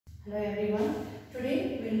Hello everyone.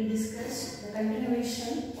 Today we will discuss the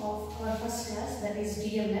continuation of our first class, that is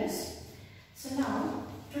DMS. So now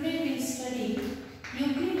today we will study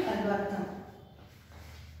Euclid algorithm.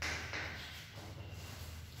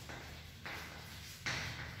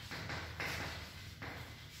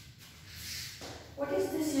 What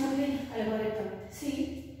is this Euclid algorithm?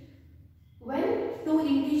 See, when two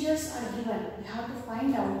integers are given, we have to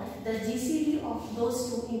find out the GCD of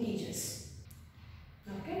those two integers.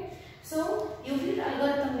 Okay, so Euclid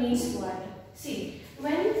algorithm means what? See,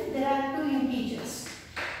 when there are two integers,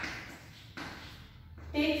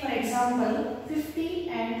 take for example 50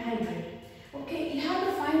 and 100. Okay, you have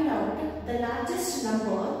to find out the largest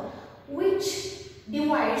number which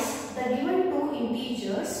divides the given two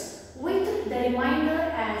integers with the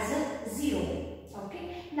remainder as 0.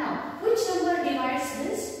 Okay, now which number divides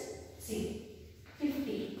this? See,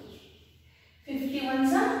 50. 50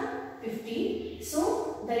 ones are 50.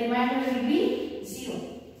 So the remainder will be 0.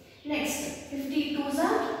 Next, 50 twos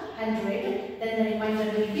are 100. Then the remainder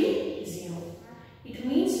will be 0. It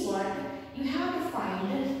means what? You have to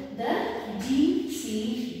find the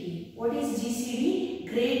GCD. What is GCD?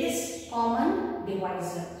 Greatest common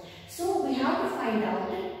divisor. So we have to find out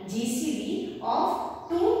GCD of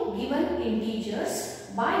two given integers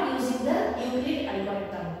by using the Euclid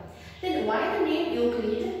algorithm. Then why the name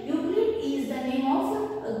Euclid? Euclid is the name of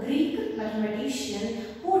a Greek mathematician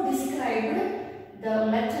who described the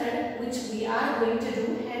method which we are going to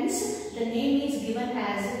do. Hence, the name is given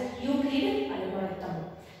as Euclid algorithm.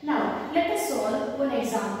 Now, let us solve one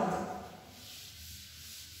example.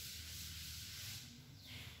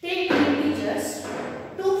 Take the integers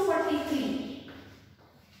 243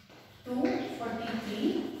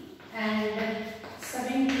 and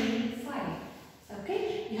 75. Okay,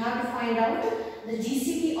 you have to find out the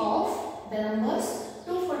GCD of the numbers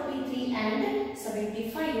 243 and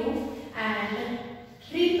 75 and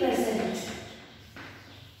represent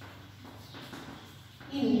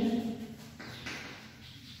in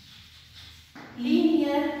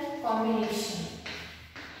linear combination.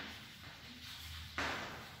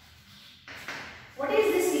 What is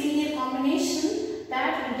this linear combination?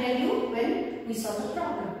 That will tell you when we solve the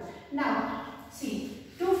problem. Now, see,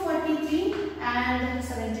 243 and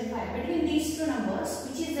 75. Between these two numbers,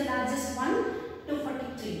 which is the largest one?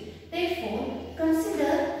 243. Therefore,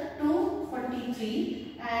 consider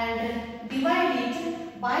 243 and divide it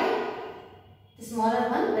by the smaller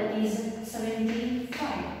one, that is 75.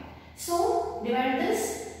 So, divide this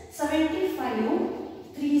 75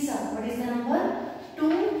 3s are, what is the number?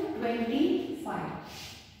 225.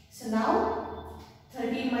 So now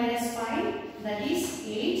 13 minus 5, that is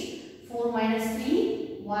 8. 4 minus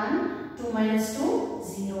 3, 1. 2 minus 2,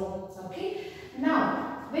 0. Okay.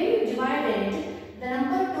 Now, when you divided the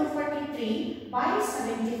number 243 by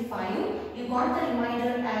 75, you got the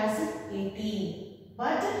remainder as 18.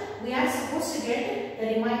 But we are supposed to get the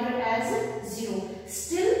remainder as 0.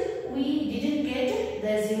 Still, we didn't get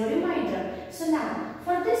the 0 remainder. So now,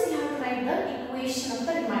 for this you have to write the equation of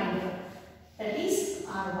the remainder. That is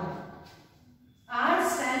R1. R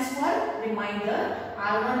stands for remainder.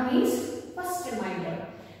 R1 means first remainder.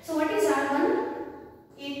 So what is R1?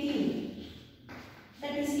 18.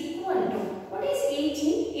 That is equal to, what is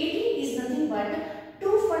 18? 18 is nothing but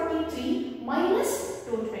 243 minus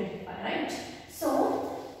 225, right? So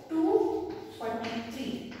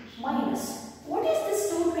 243 minus, what is this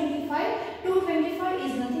 225? 225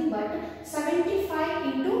 is nothing but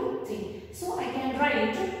 75 into 3. So I can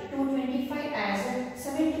write 225 as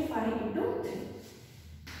 75 into 3.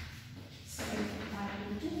 75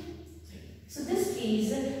 into 3. So this is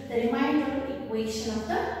the remainder equation of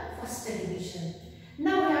the first division.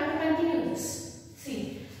 Now we have to continue this.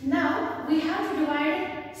 See, now we have to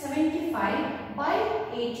divide 75 by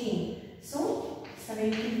 18. So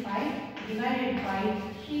 75 divided by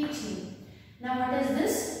 18. Now what is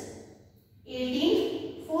this?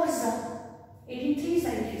 18 4s are, 18 3s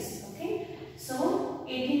are it is. Okay. So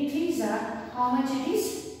 18 3s are, how much it is?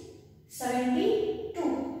 72.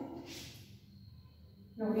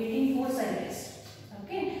 No, 18 4s are it is.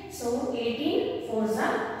 Okay. So 18 4s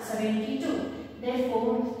are 72.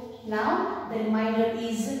 Therefore, now the remainder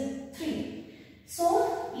is 3.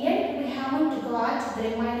 So yet we haven't got the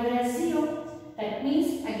remainder as 0. That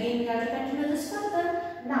means again we have to continue this further.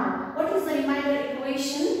 Now, what is the remainder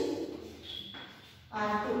equation?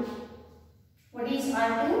 R2. What is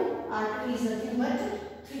R2? R2 is nothing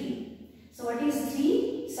but 3. So what is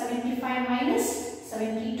 3? 75 minus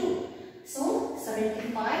 72. So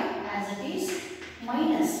 75 as it is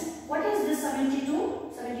minus. What is this 72?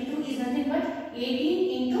 72 is nothing but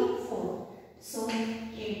 18 into 4. So 18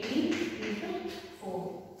 into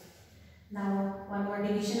 4. Now one more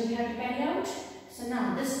division we have to carry out. So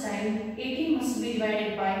now this time 18 must be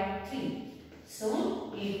divided by 3.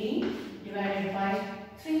 So 18 divided by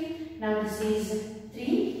 3. Now this is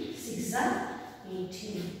 3, 6 are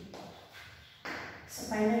 18. So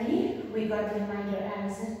finally we got the remainder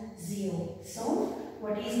as 0. So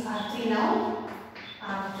what is R3 now?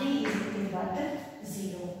 R3 is nothing but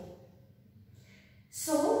 0.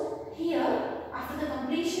 So here after the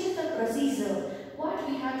completion of the procedure, what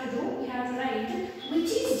we have to do? We have to write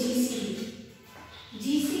which is GCD.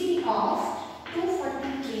 GCD of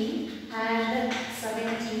 243 and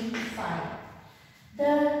 75.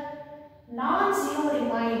 The non-zero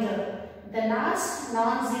remainder, the last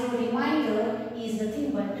non-zero remainder is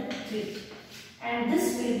nothing but 3. And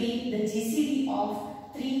this will be the GCD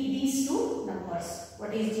of these two numbers.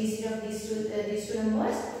 What is GCD of these two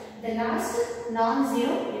numbers? The last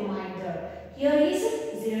non-zero remainder. Here is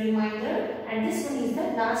 0 remainder and this one is the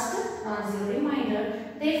last non-zero remainder.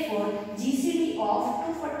 Therefore, GCD of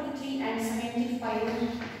 243 and 75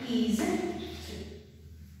 is 3.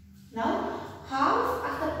 Now, half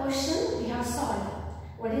of the question we have solved.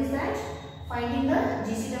 What is that? Finding the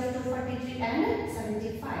GCD of 243 and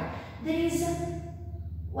 75. There is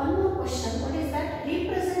one more question. What is that?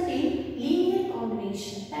 Representing linear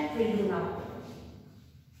combination. That we'll do now.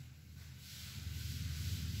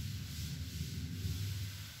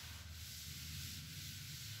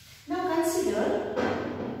 Now consider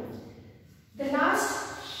the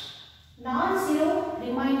last non-zero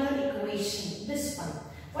remainder equation. This one.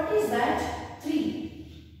 What is that? 3.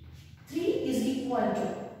 3 is equal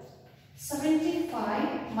to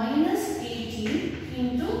 75 minus 18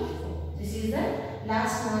 into 4. This is the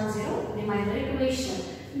last non-zero remainder equation.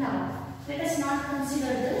 Now, let us not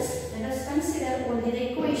consider this. Let us consider only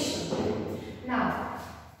the equation. Now,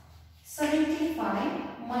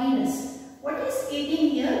 75 minus, what is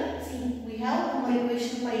 18 here? See, we have one more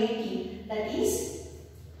equation for 18. That is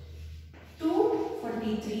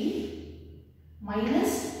 243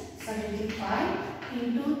 minus 75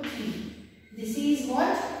 into 3. This is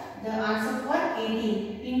what? The answer for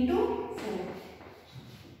 18 into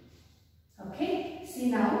 4. Okay. See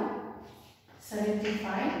now,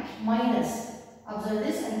 75 minus, observe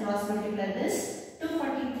this and cross multiply this,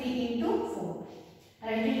 243 into 4.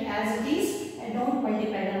 Write it as it is and don't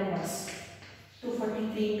multiply the numbers.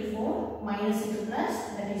 243 into 4, minus into plus,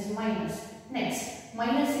 that is minus. Next,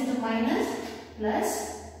 minus into minus, plus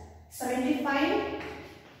 75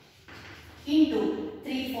 into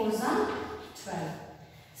 3 4s are 12.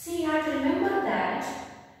 See, you have to remember that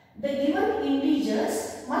the given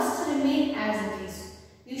integers must remain as it is.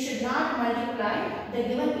 You should not multiply the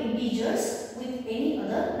given integers with any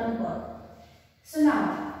other number. So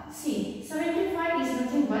now, see, 75 is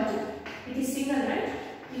nothing but, it is single, right?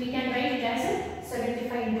 We can write it as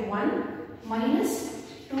 75 into 1 minus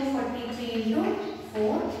 243 into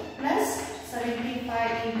 4 plus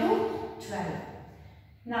 75 into 12.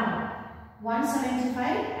 Now,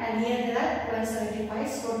 175 and here there are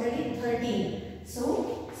 175, totally 13.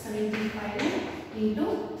 So, 75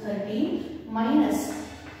 into 13 minus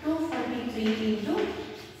 243 into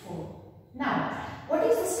 4. Now, what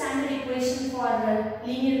is the standard equation for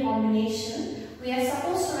linear combination? We are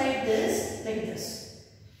supposed to write this like this.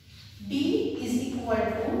 D is equal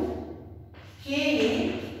to Ka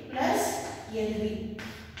plus Lb.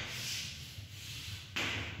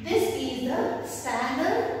 This is the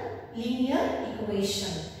standard linear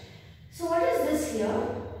equation. So what is this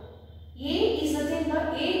here? A is nothing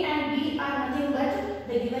but A and B are nothing but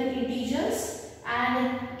the given integers,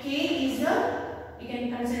 and K is the, you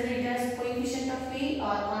can consider it as coefficient of A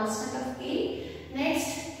or constant of A. Next,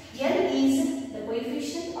 L is the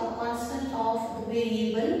coefficient or constant of the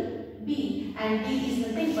variable B, and D is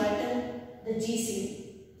nothing but the GC.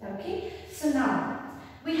 Okay, so now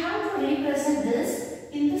we have to represent this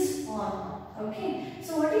in this form. Okay,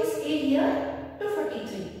 so what is A here?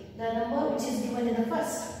 243, the number which is given in the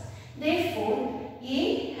first. Therefore,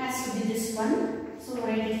 A has to be this one. So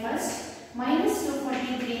write it first. Minus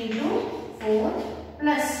 243 into 4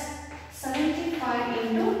 plus 75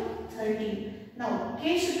 into 13. Now,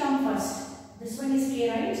 K should come first. This one is K,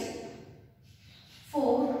 right?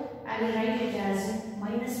 4. I will write it as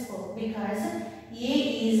minus 4 because A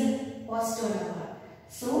is positive number.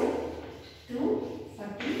 So,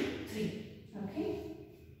 243. Okay?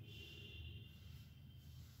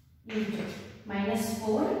 Into minus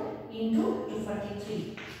 4 into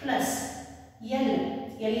 243 plus L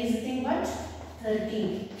is nothing but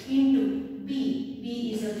 13 into B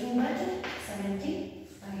is nothing but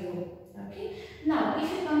 75. Okay. Now, if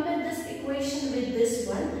you compare this equation with this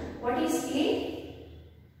one, what is A?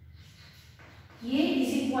 A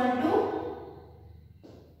is equal to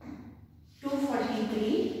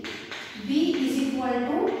 433. B is equal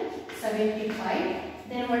to 75.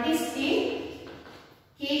 Then what is K?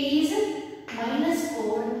 K is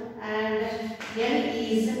 -4 and L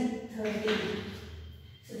is 30.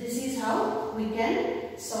 So this is how we can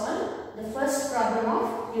solve the first problem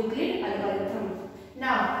of Euclid algorithm.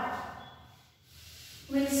 Now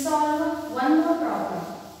we'll solve one more problem.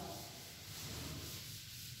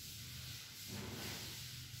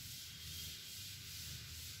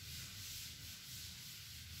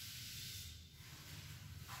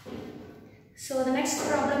 So the next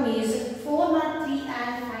problem is 403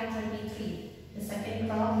 and 533. The second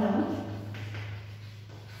problem,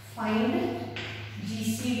 find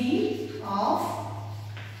GCD of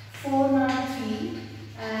 403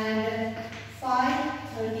 and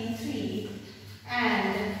 533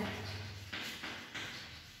 and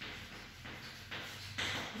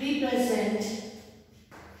represent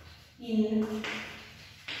in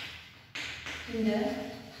the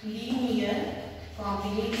linear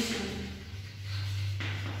combination.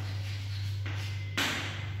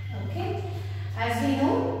 Okay, as we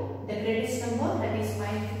know, the greatest number, that is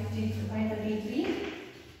 533.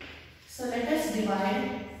 So let us divide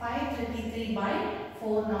 533 by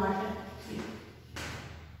 403.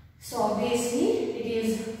 So obviously it is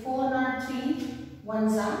 403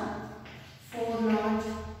 ones are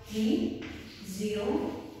 403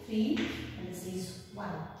 0 3 and this is 1.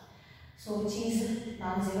 So which is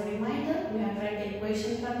non-zero remainder. We have to write the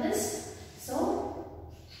equation for this. So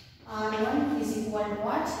R1 is equal to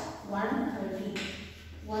what? 130.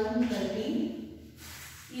 130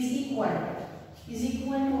 is equal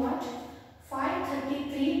to what?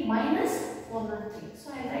 533 minus 403.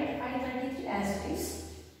 So I write 533 as it is.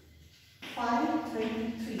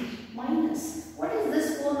 533 minus, what is this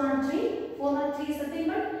 403? 403 is nothing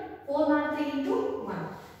but 403 into 1.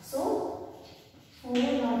 So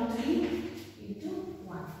 403 into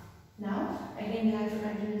 1. Now again we have to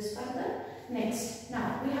continue this further. Next,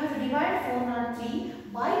 now we have to divide 403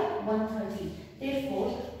 by 130. Therefore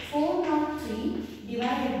 403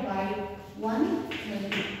 divided by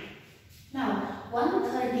 130. Now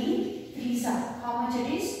 130 3s are, how much it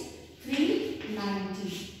is? 390.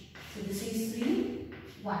 So this is 3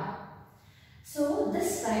 1. So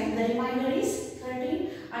this time the remainder is 13.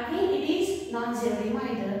 Again it is non-zero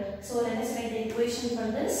remainder. So let us write the equation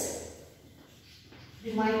for this.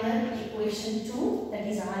 Remainder equation 2, that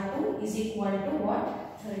is R2 is equal to what?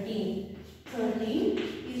 13. 13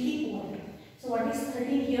 is equal. So what is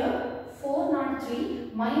 13 here?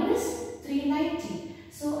 403 minus 390.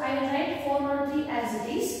 So I will write 403 as it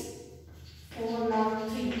is.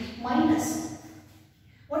 403 minus.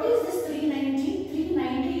 What is this 390?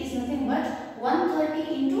 390 is nothing but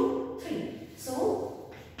 130 into 3. So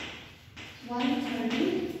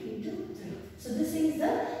 130 into 3. So this is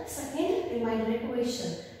the second remainder equation.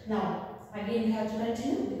 Now again we have to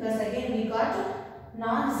continue because again we got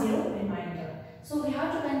non-zero remainder. So we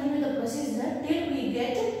have to continue the procedure till we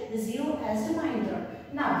get the 0 as remainder.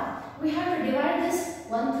 Now we have to divide this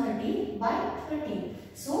 130 by 13.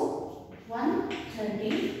 So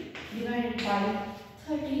 130 divided by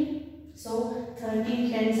 13. So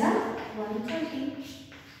 13 tens are 130.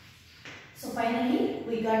 So finally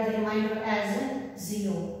we got the remainder as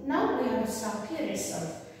 0. Now we have to stop here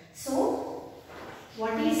itself. So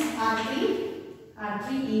what is R3? R3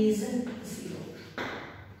 is 0.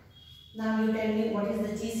 Now you tell me what is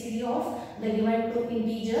the GCD of the given two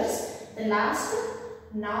integers. The last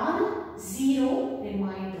non-zero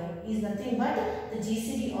remainder is nothing but the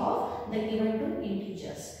GCD of the given two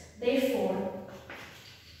integers. Therefore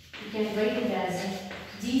you can write it as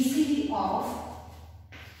GCD of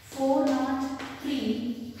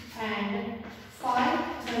 403 and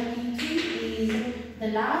 533 is the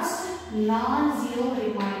last non-zero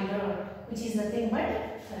remainder, which is nothing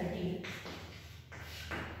but 30.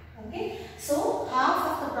 Okay, so half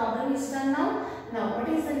of the problem is done now. Now what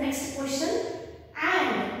is the next question?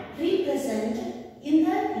 And represent in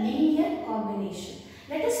the linear combination.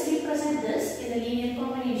 Let us represent this in the linear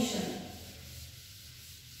combination.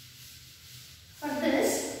 For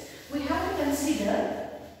this, we have to consider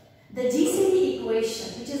the GCD equation,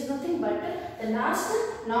 which is nothing but the last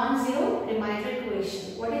non-zero remainder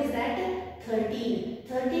equation. What is that? 13.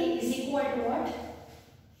 13 is equal to what?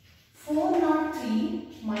 403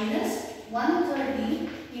 minus 130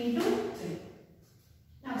 into 3.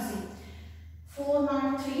 Now see,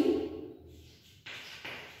 403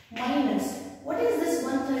 minus, what is this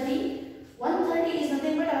 130? 130 is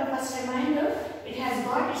nothing but our first remainder. It has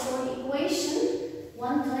got its own equation.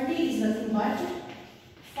 130 is nothing but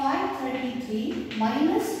 533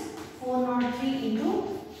 minus 403 into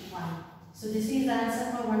 1. So this is the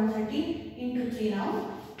answer for 130 into into 3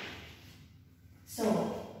 now.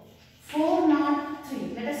 So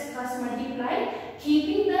 403. Let us cross multiply,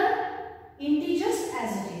 keeping the integers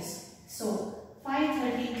as it is. So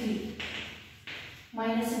 533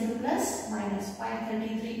 minus into plus minus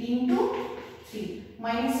 533 into 3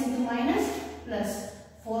 minus into minus plus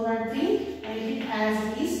 403. Write it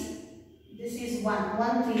as it is. This is 1.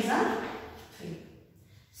 1 3s are 3.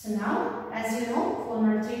 So now, as you know,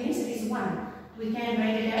 403 means it is 1. We can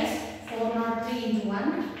write it as 403 into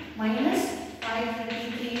 1 minus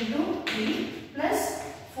 533 into 3 plus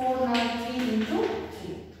 403 into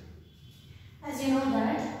 3. As you know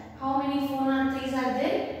that, how many 403s are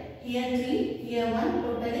there? Here 3, here 1,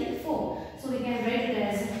 totally 4. So we can write it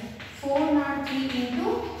as 403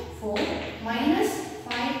 into 4 minus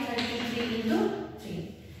 533 into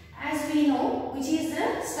 3. As we know, which is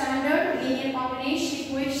the standard linear combination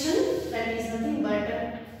equation, that is nothing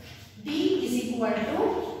but D is equal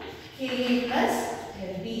to Ka plus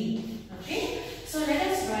Lb. Okay. So let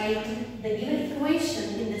us write the given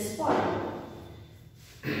equation in this form.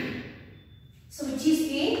 So which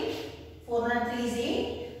is A? 403 is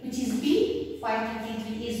A. Which is B?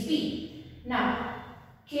 533 is B. Now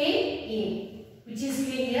Ka, which is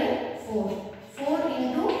K here? 4. 4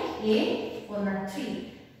 into A,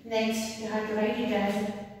 403. Next, you have to write it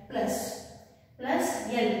as plus. Plus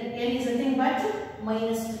L. L is nothing but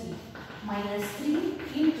minus 3. Minus 3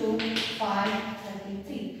 into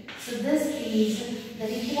 533. So this is the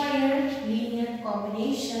required linear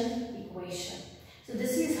combination equation. So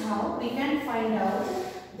this is how we can find out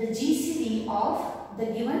the GCD of the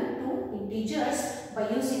given two integers by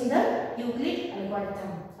using the Euclid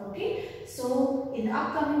algorithm. Okay. So in the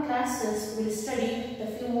upcoming classes we will study the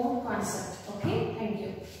few more concepts. Okay. Thank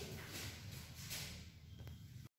you.